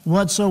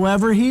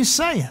whatsoever he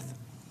saith.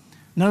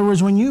 In other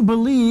words, when you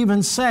believe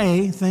and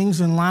say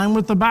things in line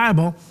with the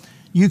Bible,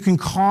 you can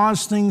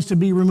cause things to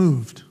be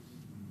removed.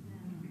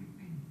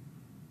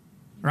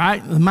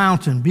 Right? The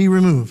mountain, be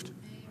removed.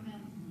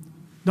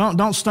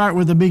 Don't start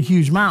with a big,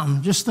 huge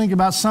mountain. Just think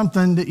about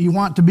something that you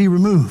want to be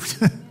removed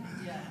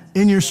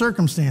in your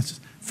circumstances.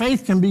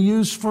 Faith can be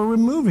used for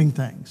removing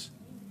things.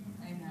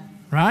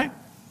 Right?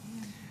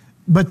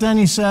 But then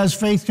he says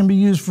faith can be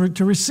used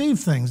to receive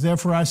things.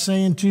 Therefore I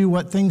say unto you,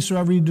 what things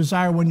soever you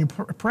desire when you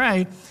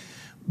pray,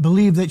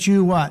 believe that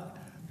you what?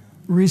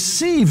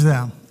 Receive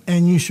them,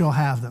 and you shall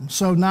have them.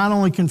 So not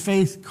only can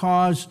faith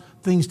cause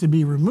things to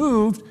be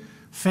removed,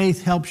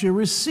 faith helps you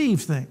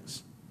receive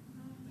things.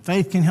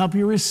 Faith can help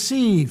you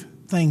receive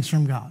things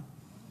from God.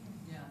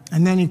 Yeah.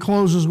 And then he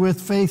closes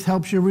with faith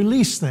helps you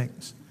release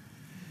things.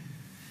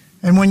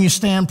 And when you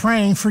stand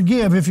praying,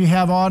 forgive if you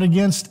have aught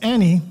against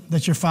any,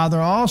 that your Father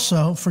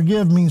also,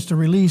 forgive means to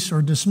release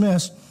or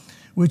dismiss,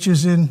 which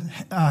is in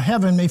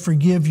heaven may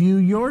forgive you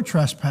your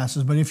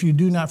trespasses. But if you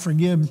do not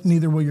forgive,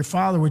 neither will your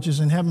Father, which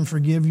is in heaven,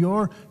 forgive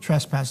your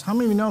trespasses. How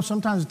many of you know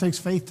sometimes it takes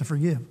faith to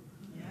forgive?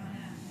 Yeah.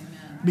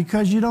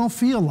 Because you don't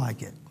feel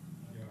like it.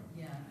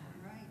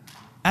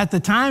 At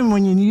the time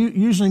when you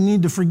usually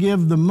need to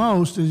forgive the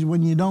most is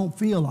when you don't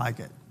feel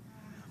like it.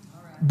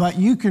 But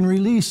you can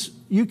release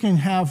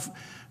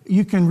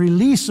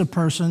a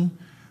person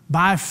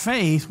by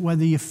faith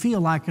whether you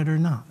feel like it or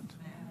not.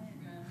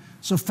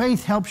 So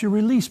faith helps you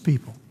release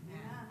people.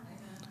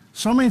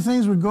 So many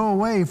things would go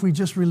away if we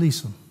just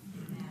release them.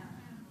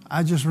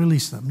 I just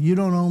release them. You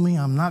don't owe me.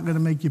 I'm not going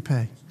to make you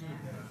pay.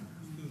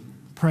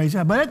 Praise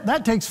God. But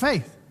that takes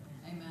faith.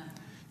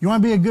 You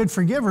want to be a good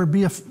forgiver,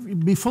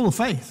 be full of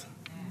faith.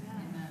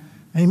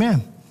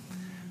 Amen.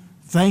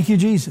 Thank you,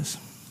 Jesus.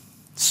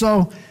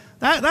 So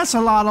that's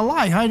a lot of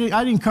life. I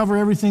didn't cover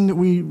everything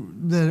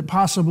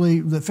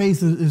that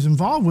faith is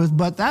involved with,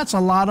 but that's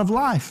a lot of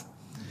life.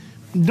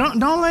 Don't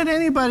let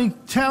anybody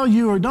tell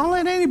you, or don't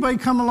let anybody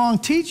come along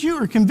teach you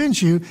or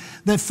convince you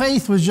that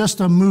faith was just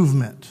a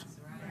movement,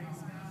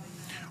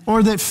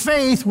 or that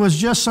faith was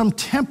just some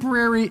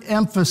temporary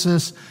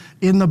emphasis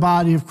in the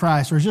body of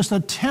Christ, or just a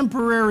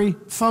temporary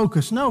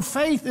focus. No,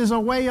 faith is a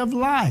way of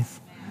life.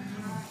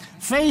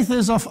 Faith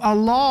is a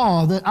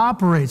law that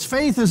operates.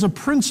 Faith is a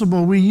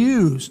principle we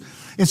use.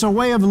 It's a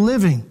way of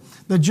living.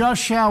 The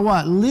just shall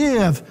what?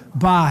 Live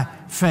by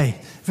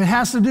faith. If it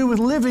has to do with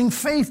living,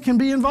 faith can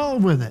be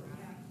involved with it.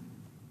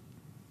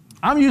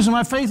 I'm using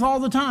my faith all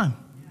the time.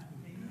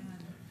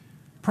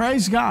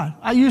 Praise God.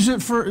 I use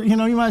it for, you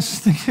might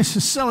think this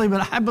is silly,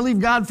 but I believe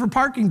God for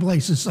parking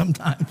places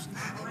sometimes.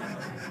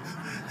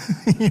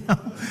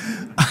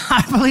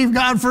 I believe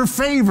God for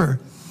favor.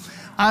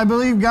 I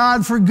believe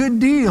God for good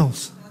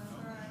deals.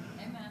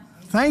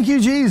 Thank you,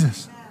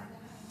 Jesus.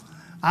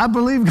 I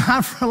believe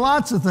God for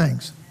lots of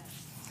things.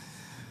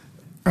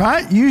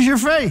 Right? Use your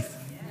faith.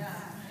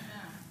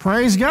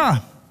 Praise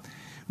God.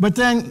 But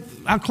then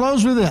I'll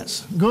close with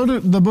this. Go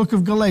to the book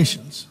of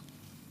Galatians.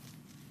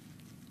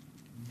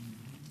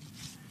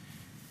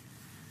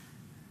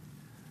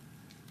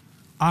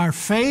 Our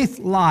faith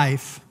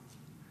life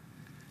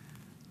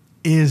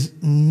is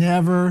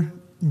never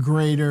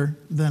greater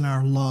than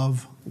our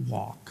love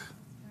walk.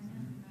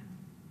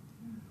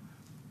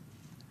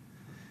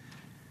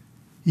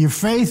 Your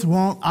faith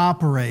won't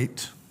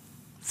operate,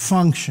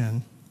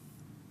 function,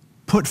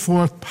 put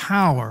forth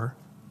power,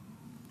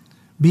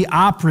 be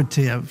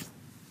operative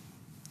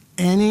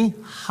any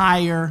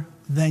higher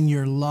than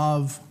your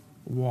love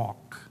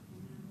walk.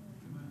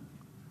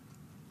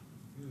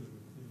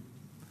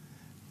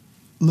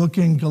 Look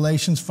in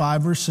Galatians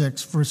 5 verse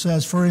 6, for it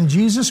says, for in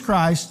Jesus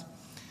Christ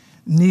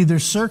neither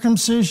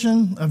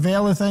circumcision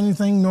availeth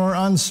anything nor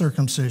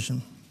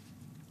uncircumcision,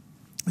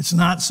 It's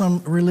not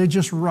some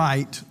religious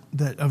rite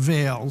that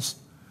avails,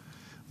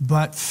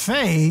 but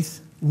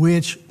faith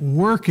which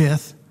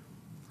worketh,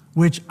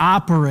 which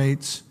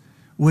operates,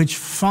 which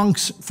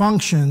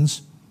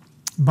functions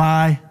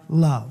by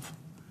love.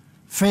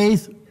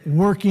 Faith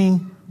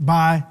working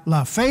by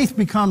love. Faith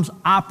becomes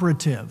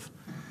operative.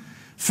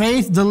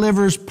 Faith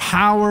delivers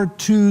power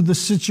to the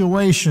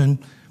situation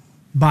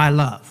by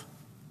love.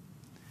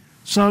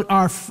 So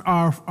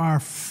our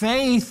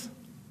faith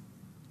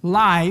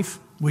life,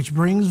 which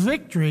brings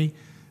victory,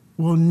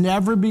 will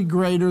never be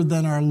greater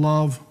than our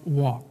love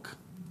walk.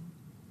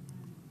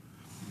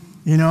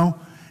 You know,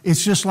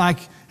 it's just like,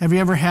 have you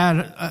ever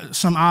had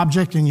some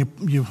object and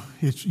you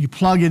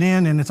plug it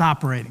in and it's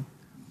operating?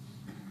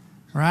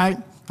 Right?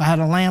 If I had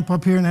a lamp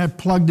up here and I had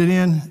plugged it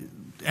in,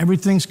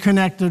 everything's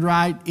connected,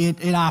 right?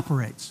 It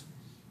operates,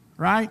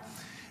 right?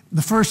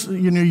 The first,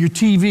 your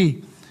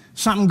TV,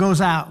 something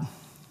goes out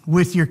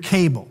with your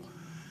cable.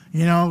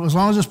 You know, as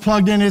long as it's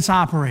plugged in, it's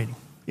operating.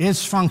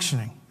 It's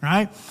functioning,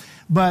 right?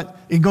 But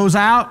it goes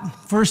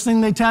out, first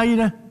thing they tell you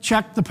to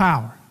check the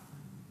power,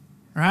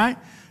 right?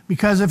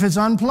 Because if it's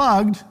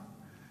unplugged,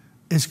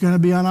 it's going to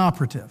be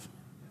inoperative.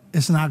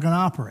 It's not going to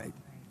operate,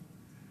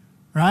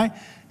 right?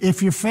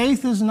 If your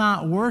faith is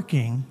not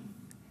working,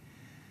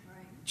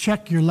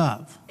 check your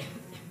love.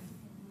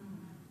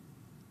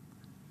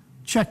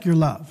 Check your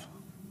love.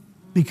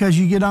 Because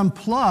you get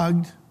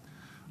unplugged,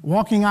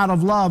 walking out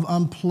of love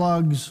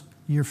unplugs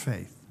your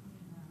faith.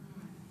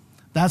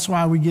 That's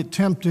why we get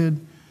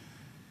tempted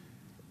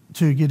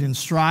to get in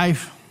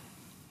strife,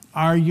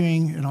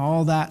 arguing, and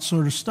all that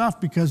sort of stuff,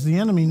 because the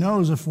enemy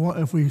knows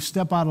if we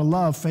step out of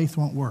love, faith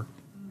won't work.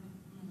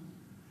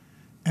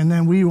 And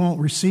then we won't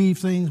receive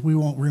things, we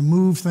won't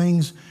remove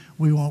things,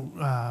 we won't,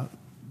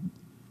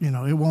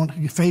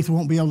 faith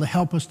won't be able to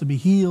help us to be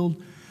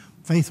healed.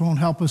 Faith won't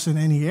help us in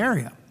any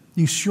area.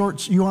 You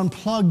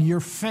unplug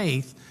your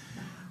faith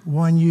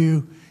when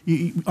you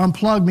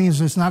unplug means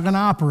it's not going to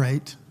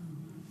operate.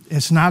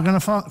 It's not going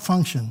to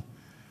function.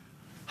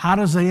 How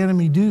does the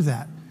enemy do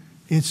that?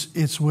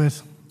 It's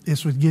with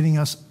getting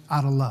us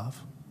out of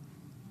love.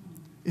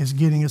 It's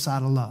getting us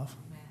out of love.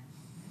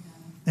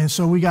 And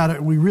so we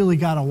really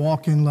got to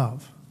walk in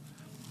love.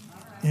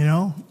 You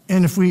know?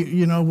 And if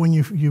we, when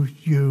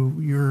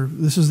you're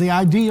this is the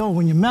ideal,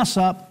 when you mess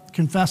up,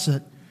 confess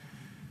it,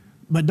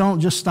 but don't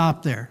just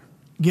stop there.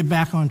 Get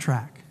back on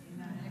track.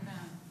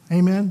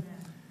 Amen.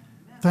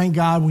 Thank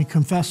God we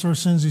confess our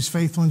sins. He's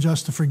faithful and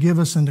just to forgive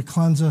us and to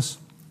cleanse us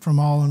from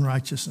all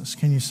unrighteousness.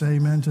 Can you say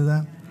amen to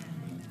that?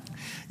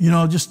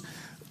 Just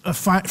a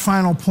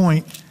final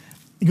point.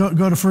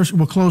 Go to first.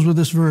 We'll close with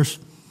this verse,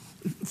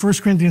 1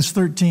 Corinthians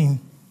 13.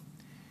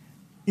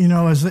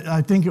 As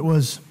I think it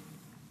was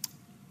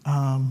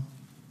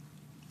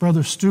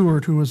Brother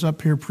Stewart who was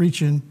up here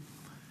preaching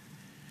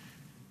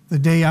the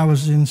day I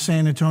was in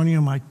San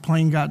Antonio. My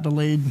plane got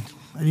delayed.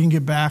 I didn't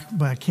get back,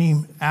 but I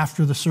came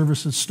after the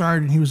service had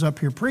started, and he was up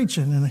here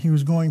preaching, and he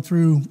was going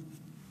through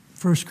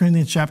 1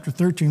 Corinthians chapter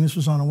 13. This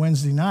was on a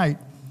Wednesday night.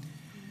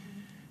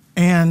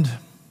 And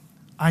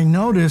I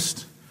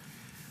noticed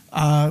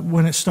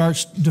when it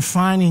starts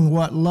defining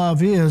what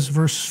love is,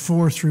 verse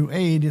 4 through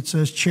 8, it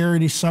says,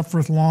 charity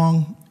suffereth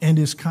long and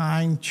is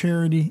kind.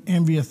 Charity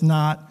envieth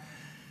not.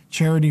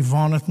 Charity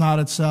vaunteth not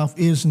itself,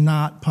 is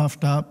not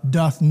puffed up,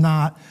 doth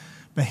not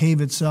behave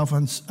itself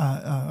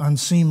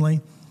unseemly.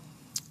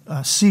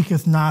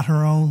 Seeketh not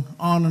her own,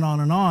 on and on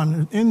and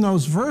on. In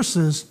those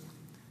verses,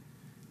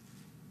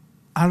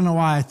 I don't know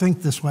why I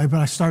think this way,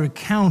 but I started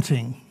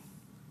counting.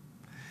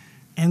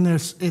 And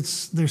there's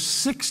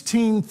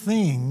 16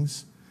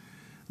 things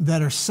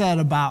that are said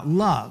about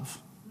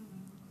love.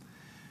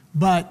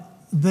 But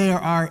there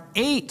are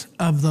 8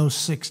 of those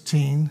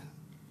 16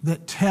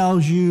 that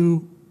tells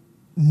you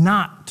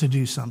not to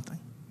do something.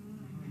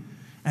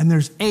 And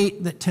there's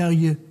 8 that tell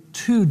you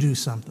to do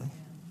something.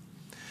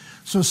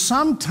 So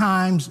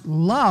sometimes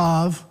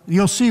love,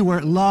 you'll see where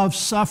love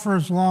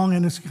suffers long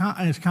and is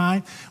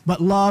kind,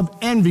 but love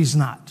envies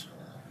not.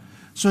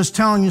 So it's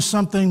telling you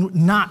something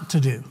not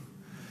to do.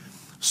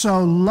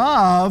 So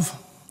love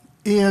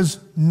is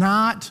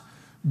not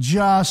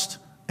just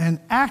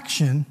an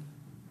action,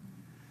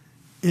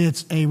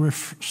 it's a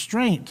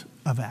restraint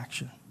of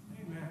action.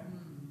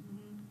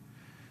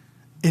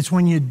 It's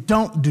when you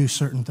don't do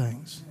certain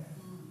things.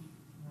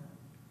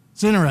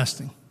 It's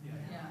interesting.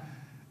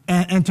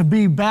 And to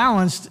be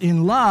balanced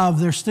in love,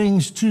 there's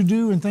things to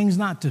do and things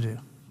not to do.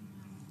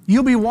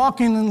 You'll be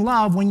walking in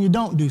love when you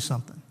don't do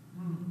something.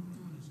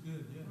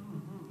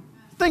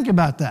 Think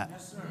about that.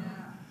 Yes, sir.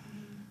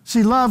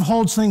 See, love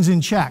holds things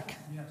in check.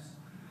 Yes.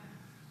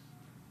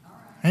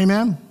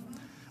 Amen?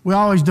 We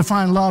always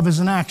define love as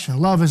an action.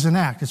 Love is an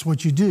act. It's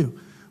what you do.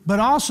 But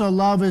also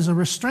love is a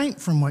restraint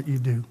from what you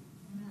do.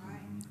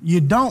 You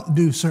don't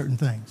do certain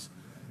things.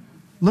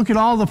 Look at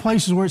all the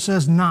places where it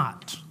says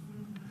not.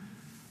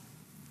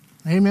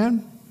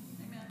 Amen?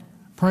 Amen?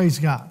 Praise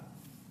God.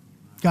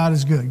 God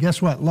is good.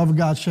 Guess what? Love of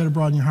God shed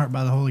abroad in your heart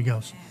by the Holy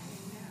Ghost.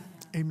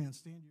 Amen.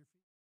 Stand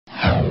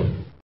your feet.